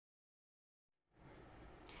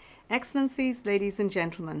Excellencies, ladies and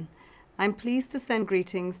gentlemen, I'm pleased to send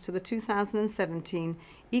greetings to the 2017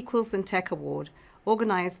 Equals in Tech Award,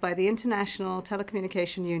 organized by the International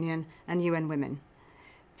Telecommunication Union and UN Women.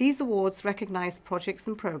 These awards recognize projects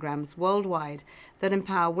and programs worldwide that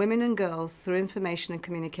empower women and girls through information and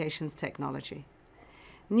communications technology.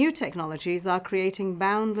 New technologies are creating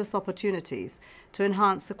boundless opportunities to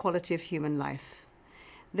enhance the quality of human life.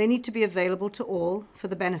 They need to be available to all for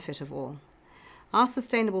the benefit of all. Our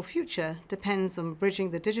sustainable future depends on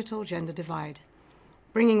bridging the digital gender divide,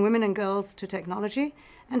 bringing women and girls to technology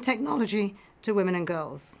and technology to women and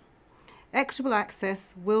girls. Equitable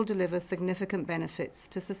access will deliver significant benefits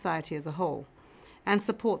to society as a whole and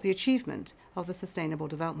support the achievement of the Sustainable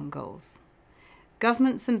Development Goals.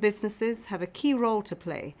 Governments and businesses have a key role to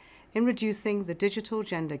play in reducing the digital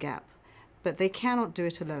gender gap, but they cannot do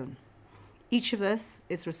it alone. Each of us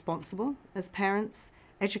is responsible as parents,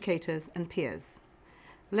 educators, and peers.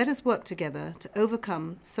 Let us work together to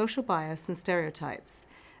overcome social bias and stereotypes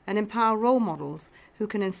and empower role models who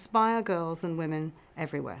can inspire girls and women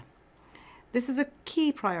everywhere. This is a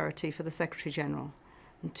key priority for the Secretary General,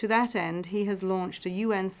 and to that end, he has launched a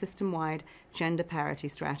UN system-wide gender parity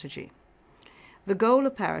strategy. The goal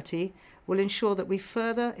of parity will ensure that we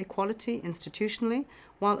further equality institutionally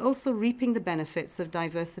while also reaping the benefits of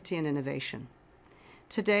diversity and innovation.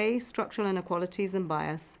 Today, structural inequalities and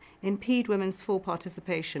bias impede women's full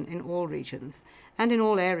participation in all regions and in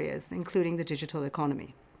all areas, including the digital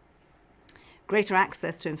economy. Greater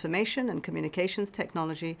access to information and communications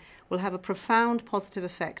technology will have a profound positive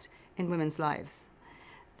effect in women's lives.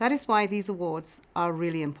 That is why these awards are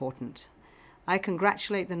really important. I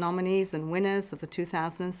congratulate the nominees and winners of the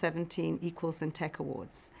 2017 Equals in Tech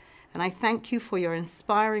Awards, and I thank you for your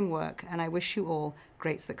inspiring work, and I wish you all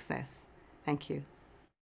great success. Thank you.